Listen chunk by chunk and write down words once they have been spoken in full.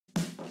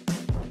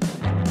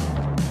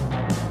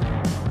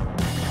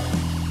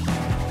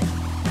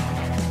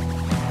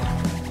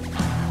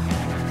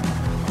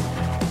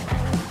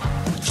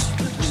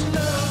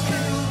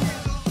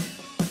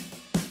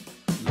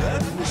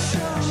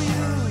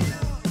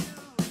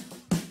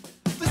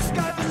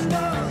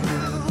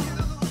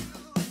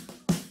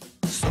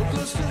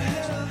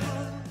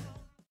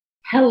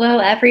Hello,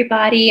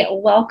 everybody.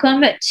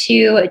 Welcome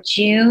to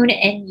June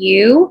and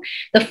You.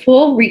 The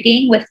full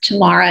reading with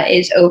Teymara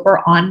is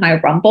over on my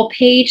Rumble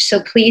page,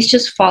 so please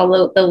just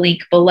follow the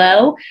link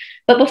below.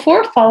 But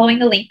before following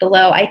the link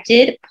below, I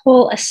did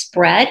pull a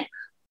spread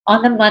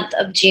on the month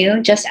of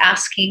June, just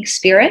asking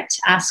Spirit,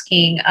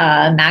 asking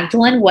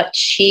Magdalene what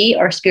she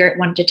or Spirit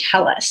wanted to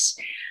tell us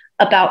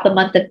about the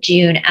month of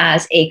June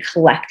as a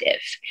collective.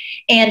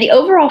 And the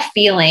overall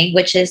feeling,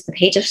 which is the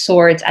Page of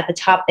Swords at the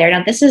top there.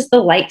 Now, this is the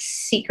Light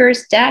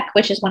Seekers deck,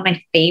 which is one of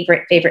my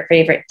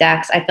favorite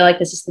decks. I feel like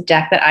this is the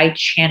deck that I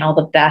channel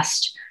the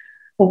best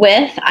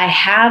with. I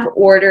have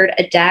ordered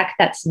a deck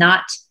that's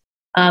not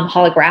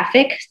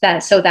holographic,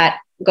 so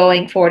that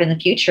going forward in the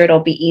future, it'll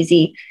be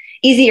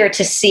easier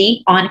to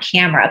see on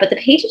camera. But the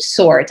Page of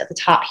Swords at the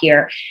top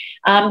here,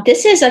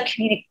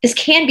 this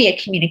can be a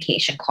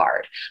communication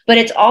card, but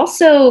it's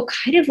also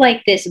kind of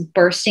like this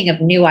bursting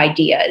of new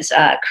ideas,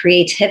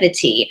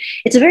 creativity.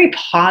 It's a very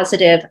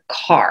positive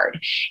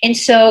card. And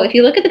so if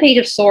you look at the Page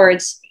of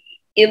Swords,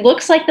 it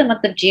looks like the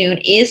month of June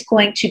is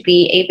going to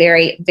be a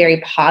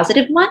very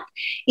positive month,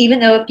 even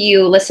though if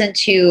you listen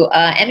to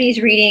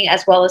Emmy's reading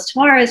as well as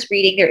Teymara's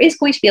reading, there is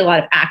going to be a lot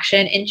of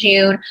action in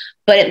June,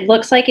 but it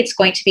looks like it's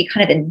going to be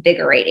kind of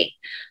invigorating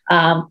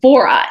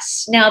for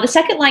us. Now, the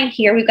second line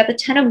here, we've got the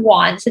Ten of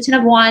Wands. The Ten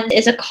of Wands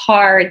is a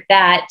card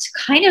that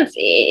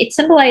it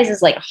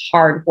symbolizes like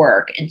hard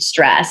work and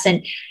stress.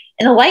 And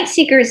in the Light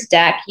Seekers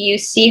deck, you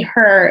see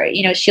her,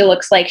 she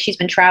looks like she's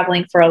been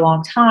traveling for a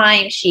long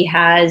time. She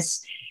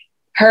has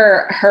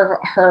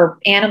her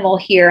animal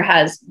here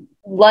has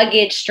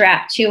luggage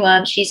strapped to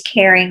him. She's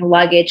carrying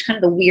luggage, kind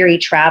of the weary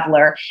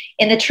traveler.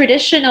 In the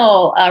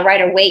traditional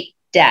Rider-Waite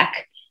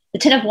deck, the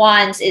Ten of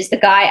Wands is the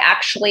guy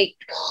actually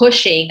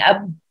pushing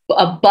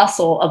a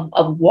bustle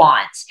of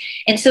wands.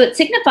 And so it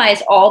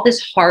signifies all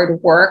this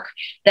hard work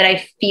that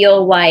I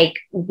feel like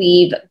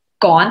we've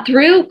gone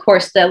through. Of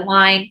course,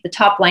 the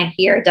top line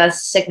here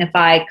does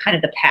signify kind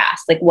of the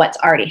past, like what's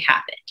already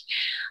happened.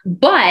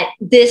 But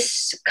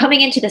this coming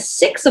into the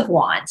Six of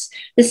Wands,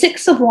 the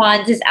Six of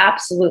Wands is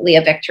absolutely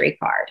a victory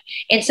card.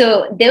 And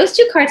so those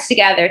two cards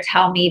together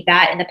tell me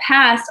that in the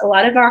past, a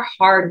lot of our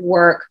hard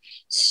work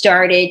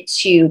started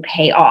to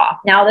pay off.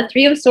 Now, the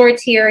Three of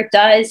Swords here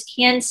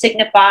can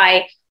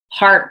signify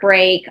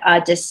heartbreak,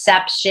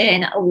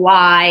 deception,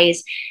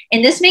 lies.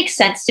 And this makes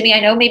sense to me. I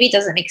know maybe it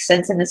doesn't make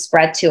sense in the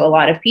spread to a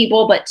lot of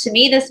people, but to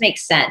me, this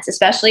makes sense,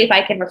 especially if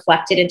I can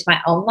reflect it into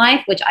my own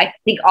life, which I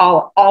think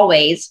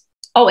always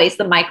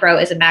the micro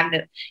is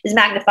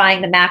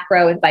magnifying the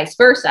macro and vice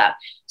versa.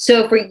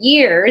 So for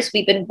years,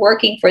 we've been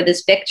working for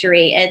this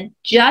victory. And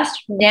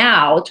just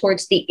now,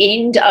 towards the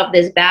end of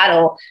this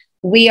battle,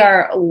 we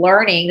are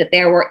learning that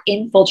there were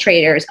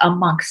infiltrators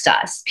amongst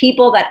us.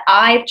 People that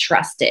I've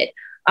trusted,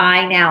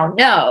 I now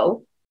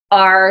know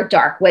are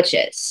dark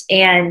witches.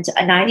 And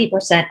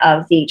 90%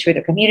 of the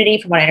truther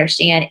community, from what I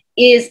understand,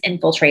 is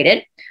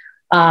infiltrated.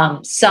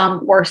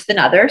 Some worse than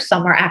others.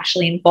 Some are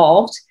actually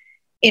involved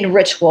in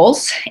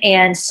rituals,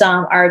 and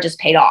some are just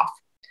paid off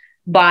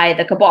by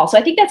the cabal. So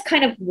I think that's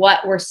kind of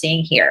what we're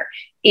seeing here,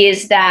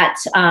 is that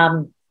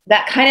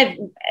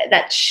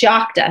that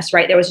shocked us,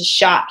 right? There was a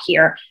shock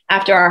here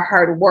after our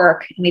hard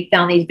work, and we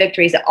found these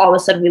victories that all of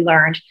a sudden we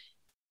learned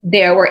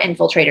there were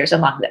infiltrators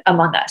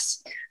among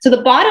us. So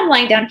the bottom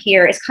line down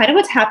here is kind of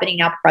what's happening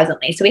now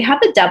presently. So we have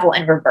the Devil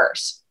in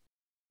reverse.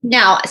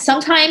 Now,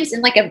 sometimes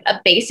in like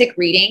a basic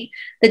reading,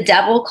 the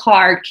Devil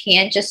card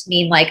can just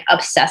mean like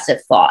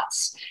obsessive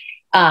thoughts.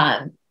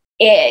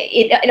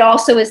 It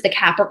also is the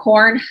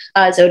Capricorn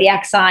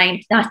zodiac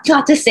sign.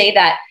 Not to say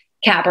that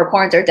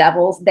Capricorns are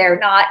devils. They're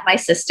not. My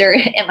sister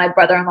and my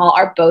brother-in-law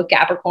are both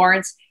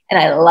Capricorns, and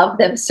I love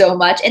them so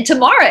much. And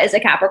Teymara is a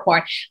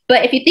Capricorn.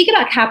 But if you think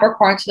about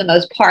Capricorns for the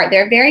most part,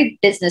 they're very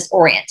business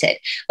oriented.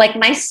 Like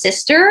my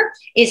sister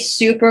is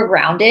super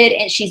grounded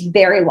and she's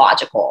very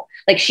logical.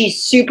 Like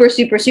she's super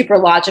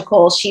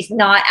logical. She's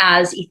not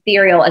as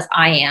ethereal as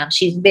I am.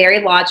 She's very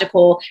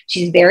logical.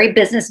 She's very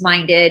business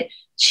minded.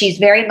 She's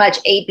very much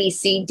A, B,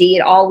 C, D.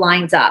 It all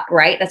lines up,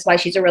 right? That's why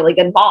she's a really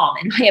good mom,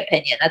 in my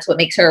opinion. That's what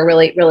makes her a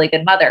really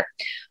good mother.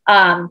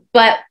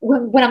 But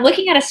when I'm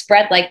looking at a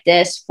spread like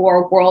this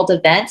for world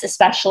events,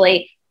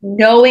 especially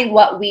knowing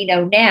what we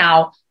know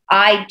now,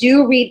 I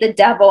do read the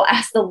Devil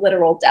as the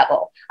literal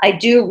devil. I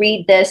do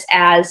read this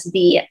as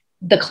the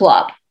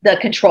club, the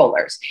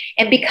controllers.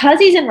 And because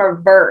he's in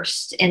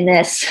reverse in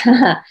this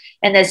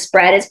and this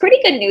spread, is pretty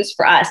good news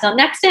for us. Now,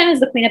 next to him is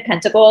the Queen of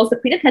Pentacles. The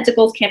Queen of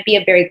Pentacles can be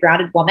a very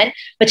grounded woman,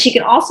 but she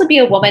can also be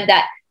a woman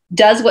that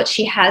does what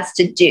she has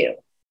to do.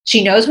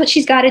 She knows what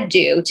she's got to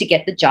do to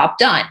get the job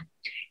done.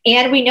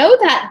 And we know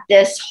that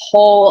this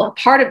whole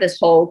part of this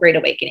whole Great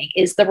Awakening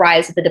is the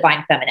rise of the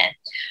divine feminine.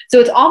 So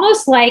it's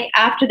almost like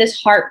after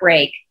this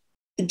heartbreak,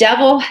 the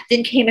Devil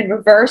then came in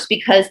reverse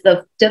because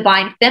the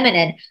divine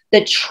feminine,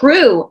 the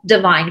true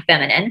divine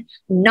feminine,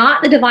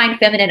 not the divine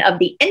feminine of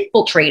the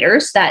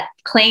infiltrators that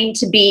claim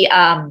to be,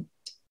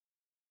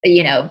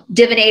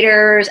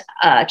 divinators,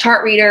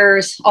 chart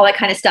readers, all that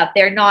kind of stuff.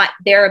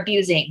 They're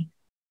abusing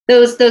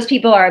those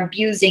people are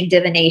abusing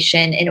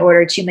divination in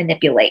order to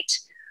manipulate.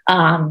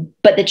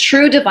 But the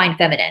true divine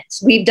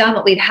feminines, we've done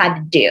what we've had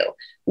to do.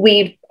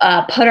 We've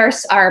put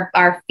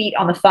our feet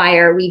on the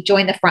fire. We've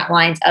joined the front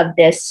lines of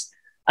this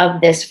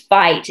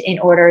fight in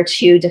order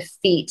to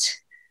defeat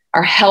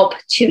or help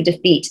to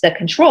defeat the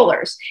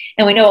controllers.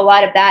 And we know a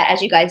lot of that,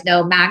 as you guys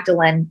know,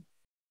 Magdalene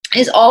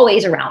is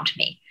always around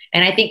me.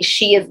 And I think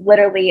she is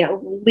literally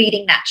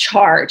leading that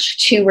charge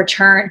to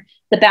return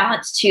the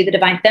balance to the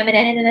divine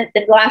feminine. And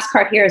the last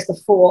card here is the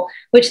Fool,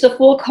 which the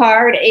Fool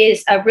card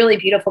is a really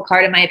beautiful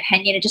card, in my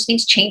opinion. It just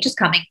means change is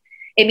coming.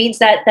 It means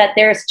that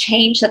there's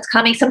change that's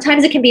coming.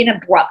 Sometimes it can be an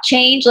abrupt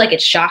change, like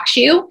it shocks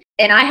you.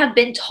 And I have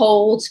been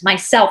told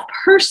myself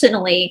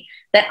personally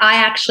that I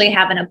actually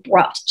have an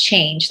abrupt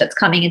change that's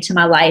coming into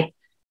my life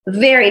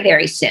very,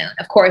 very soon.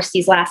 Of course,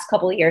 these last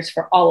couple of years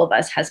for all of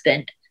us has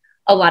been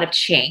a lot of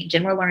change,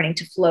 and we're learning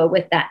to flow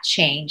with that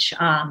change.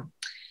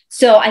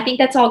 So I think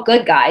that's all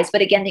good, guys.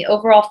 But again, the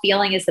overall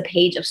feeling is the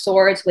Page of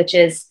Swords, which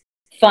is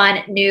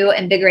fun, new,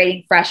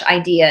 invigorating, fresh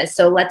ideas.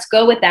 So let's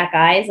go with that,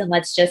 guys. And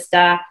let's just,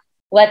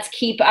 let's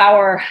keep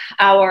our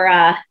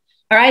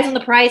eyes on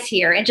the prize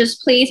here. And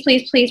just please,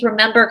 please, please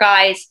remember,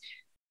 guys,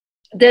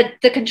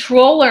 the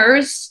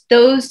controllers,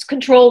 those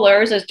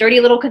dirty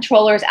little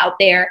controllers out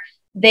there,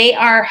 they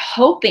are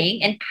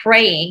hoping and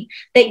praying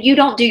that you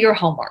don't do your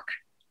homework.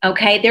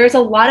 Okay. There's a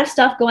lot of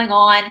stuff going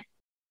on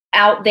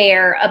out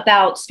there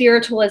about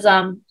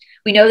spiritualism.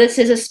 We know this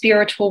is a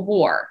spiritual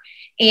war.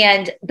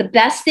 And the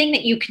best thing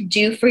that you can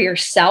do for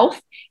yourself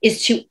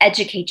is to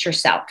educate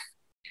yourself.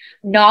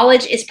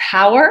 Knowledge is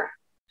power.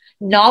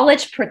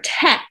 Knowledge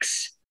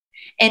protects,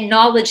 and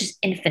knowledge is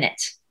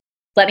infinite.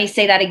 Let me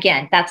say that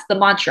again. That's the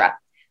mantra.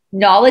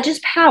 Knowledge is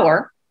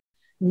power.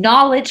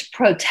 Knowledge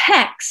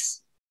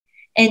protects,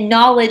 and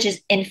knowledge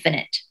is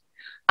infinite.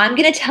 I'm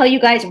going to tell you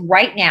guys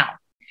right now,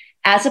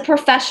 as a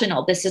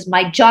professional, this is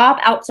my job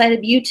outside of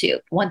YouTube.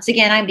 Once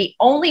again, I'm the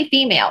only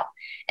female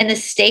in the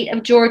state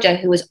of Georgia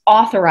who is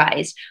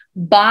authorized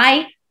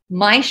by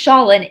my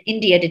Shala in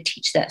India to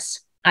teach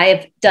this. I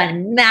have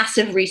done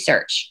massive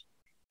research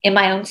in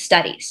my own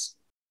studies.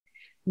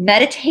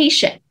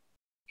 Meditation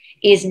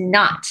is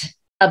not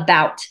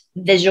about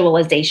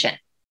visualization.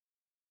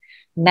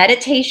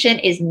 Meditation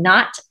is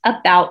not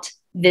about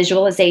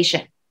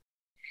visualization.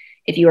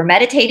 If you are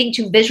meditating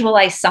to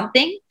visualize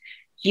something,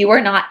 you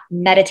are not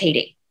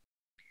meditating.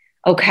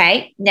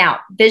 Okay. Now,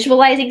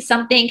 visualizing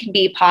something can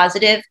be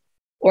positive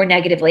or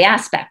negatively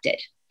aspected.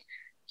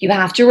 You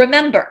have to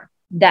remember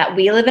that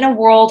we live in a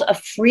world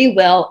of free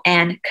will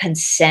and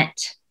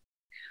consent.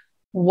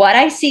 What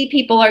I see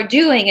people are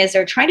doing is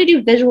they're trying to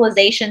do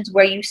visualizations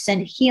where you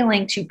send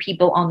healing to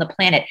people on the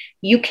planet.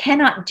 You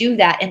cannot do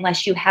that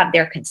unless you have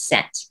their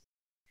consent.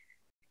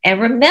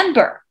 And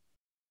remember,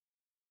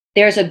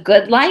 there's a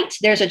good light,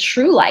 there's a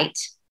true light,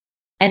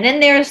 and then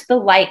there's the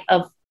light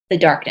of the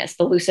darkness,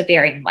 the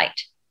Luciferian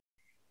light.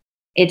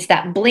 It's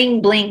that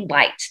bling, bling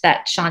light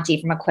that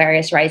Shanti from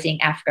Aquarius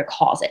Rising Africa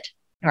calls it,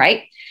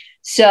 right?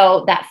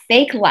 So that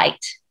fake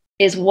light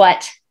is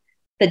what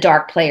the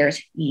dark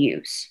players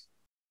use,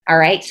 all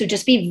right? So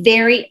just be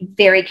very,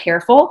 very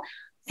careful.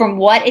 From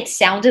what it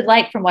sounded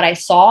like, from what I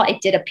saw,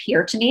 it did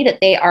appear to me that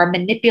they are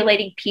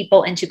manipulating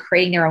people into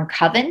creating their own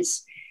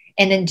covens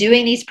and then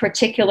doing these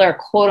particular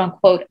quote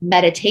unquote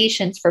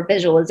meditations for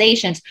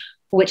visualizations,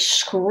 which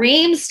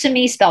screams to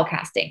me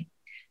spellcasting,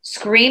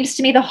 screams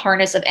to me the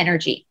harness of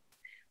energy.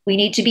 We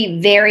need to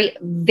be very,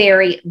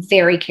 very,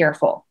 very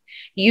careful.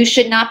 You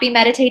should not be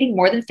meditating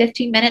more than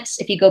 15 minutes.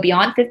 If you go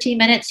beyond 15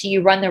 minutes,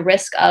 you run the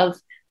risk of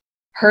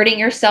hurting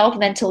yourself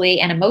mentally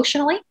and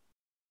emotionally.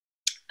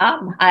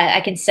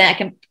 I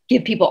can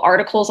give people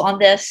articles on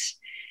this.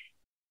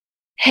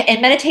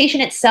 And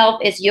meditation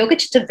itself is Yoga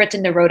Chittam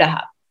Vritti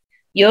Nirodha.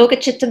 Yoga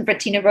Chittam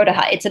Vritti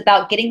Nirodha. It's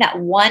about getting that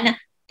one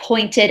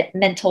pointed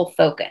mental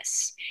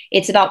focus.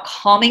 It's about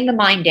calming the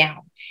mind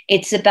down.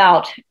 It's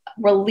about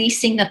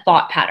releasing the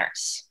thought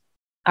patterns.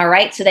 All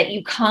right. So that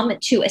you come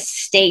to a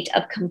state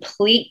of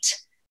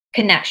complete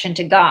connection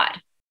to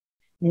God.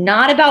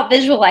 Not about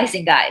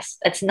visualizing, guys.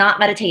 That's not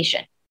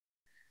meditation.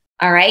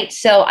 All right.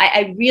 So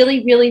I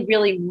really, really,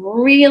 really,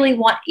 really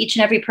want each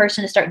and every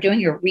person to start doing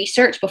your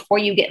research before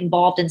you get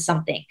involved in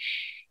something.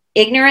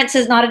 Ignorance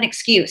is not an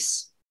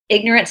excuse.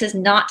 Ignorance is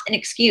not an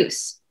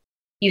excuse.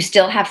 You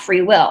still have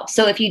free will.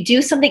 So if you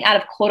do something out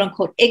of quote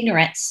unquote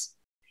ignorance,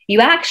 you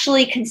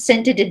actually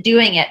consented to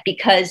doing it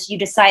because you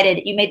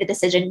decided, you made the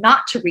decision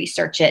not to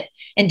research it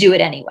and do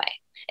it anyway.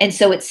 And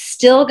so it's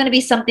still going to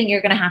be something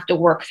you're going to have to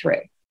work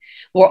through.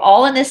 We're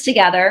all in this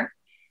together.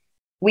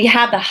 We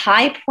have the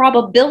high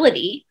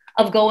probability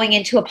of going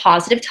into a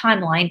positive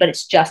timeline, but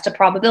it's just a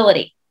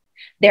probability.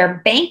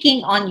 They're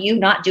banking on you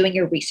not doing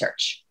your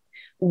research.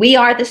 We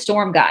are the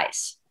storm,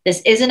 guys.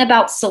 This isn't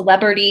about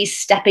celebrities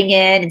stepping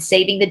in and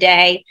saving the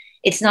day.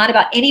 It's not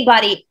about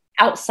anybody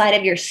outside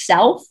of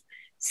yourself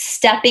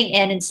stepping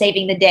in and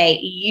saving the day.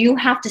 You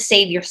have to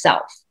save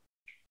yourself.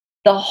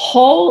 The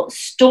whole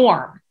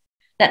storm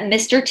that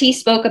Mr. T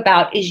spoke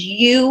about is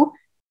you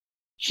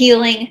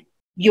healing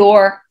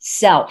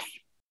yourself.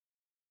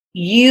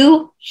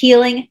 You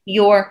healing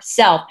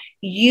yourself,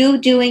 you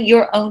doing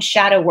your own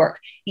shadow work,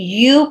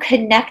 you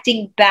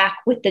connecting back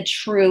with the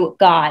true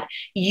God,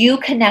 you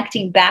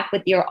connecting back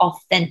with your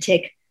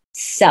authentic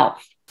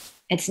self.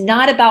 It's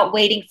not about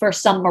waiting for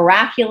some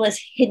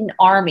miraculous hidden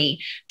army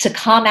to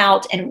come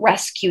out and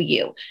rescue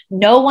you.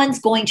 No one's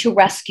going to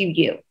rescue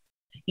you.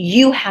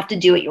 You have to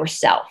do it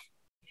yourself.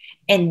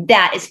 And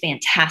that is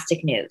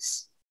fantastic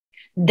news.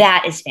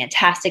 That is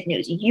fantastic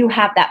news. You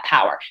have that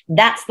power.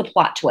 That's the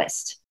plot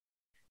twist.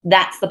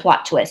 That's the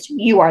plot twist.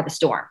 You are the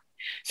storm.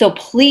 So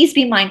please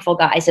be mindful,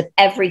 guys, of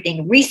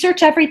everything.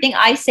 Research everything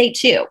I say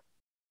too.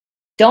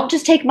 Don't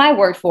just take my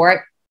word for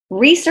it.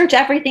 Research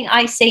everything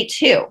I say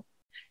too.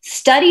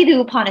 Study the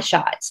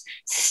Upanishads.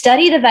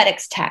 Study the Vedic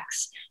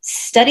texts.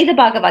 Study the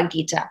Bhagavad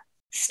Gita.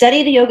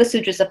 Study the Yoga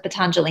Sutras of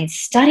Patanjali.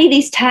 Study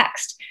these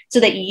texts so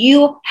that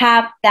you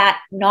have that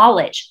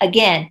knowledge.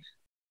 Again,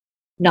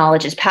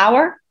 knowledge is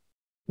power.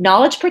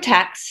 Knowledge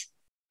protects.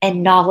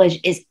 And knowledge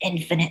is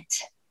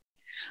infinite.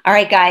 All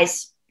right,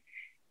 guys,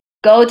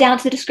 go down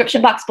to the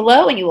description box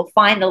below and you will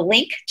find the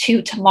link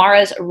to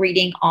Teymara's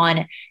reading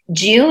on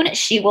June.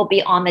 She will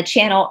be on the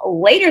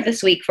channel later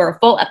this week for a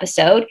full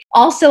episode.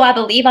 Also, I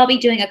believe I'll be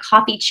doing a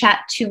coffee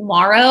chat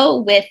tomorrow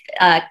with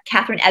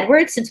Catherine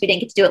Edwards, since we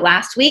didn't get to do it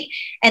last week.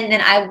 And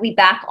then I will be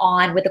back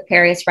on with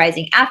Aquarius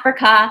Rising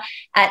Africa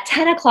at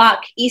 10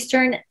 o'clock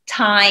Eastern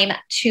time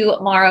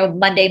tomorrow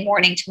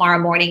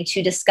morning,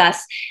 to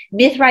discuss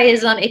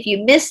Mithraism. If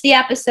you missed the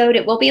episode,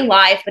 it will be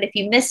live, but if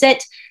you miss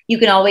it, you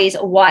can always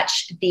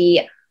watch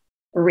the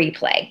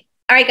replay.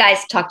 All right,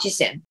 guys, talk to you soon.